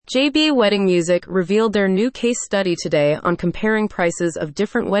JB Wedding Music revealed their new case study today on comparing prices of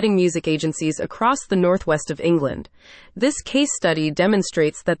different wedding music agencies across the northwest of England. This case study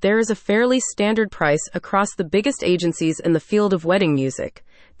demonstrates that there is a fairly standard price across the biggest agencies in the field of wedding music.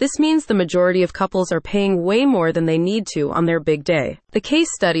 This means the majority of couples are paying way more than they need to on their big day. The case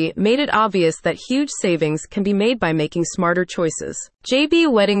study made it obvious that huge savings can be made by making smarter choices.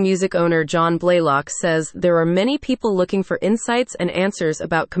 JB Wedding Music owner John Blaylock says there are many people looking for insights and answers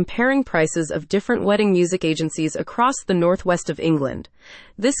about comparing prices of different wedding music agencies across the northwest of England.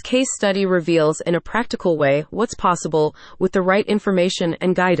 This case study reveals in a practical way what's possible with the right information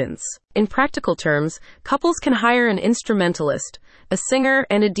and guidance. In practical terms, couples can hire an instrumentalist, a singer,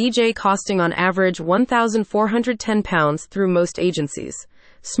 and a DJ costing on average £1,410 through most agencies.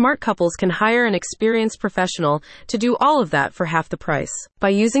 Smart couples can hire an experienced professional to do all of that for half the price. By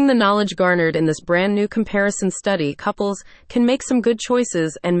using the knowledge garnered in this brand new comparison study, couples can make some good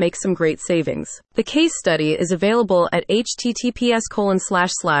choices and make some great savings. The case study is available at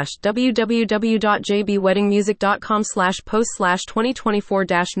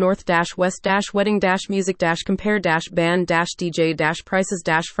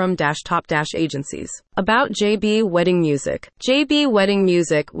About JB Wedding Music. JB Wedding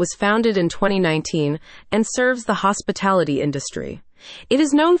Music was founded in 2019 and serves the hospitality industry. It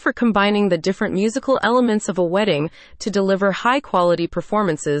is known for combining the different musical elements of a wedding to deliver high-quality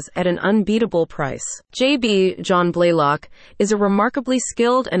performances at an unbeatable price. JB, John Blaylock, is a remarkably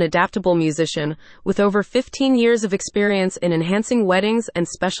skilled and adaptable musician with over 15 years of experience in enhancing weddings and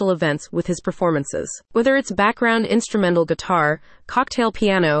special events with his performances. Whether it's background instrumental guitar, cocktail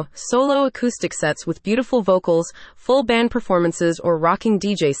piano, solo acoustic sets with beautiful vocals, full band performances, or rocking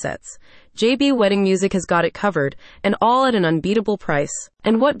DJ sets, JB Wedding Music has got it covered, and all at an unbeatable price.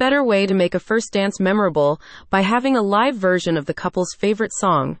 And what better way to make a first dance memorable by having a live version of the couple's favorite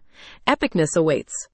song? Epicness awaits.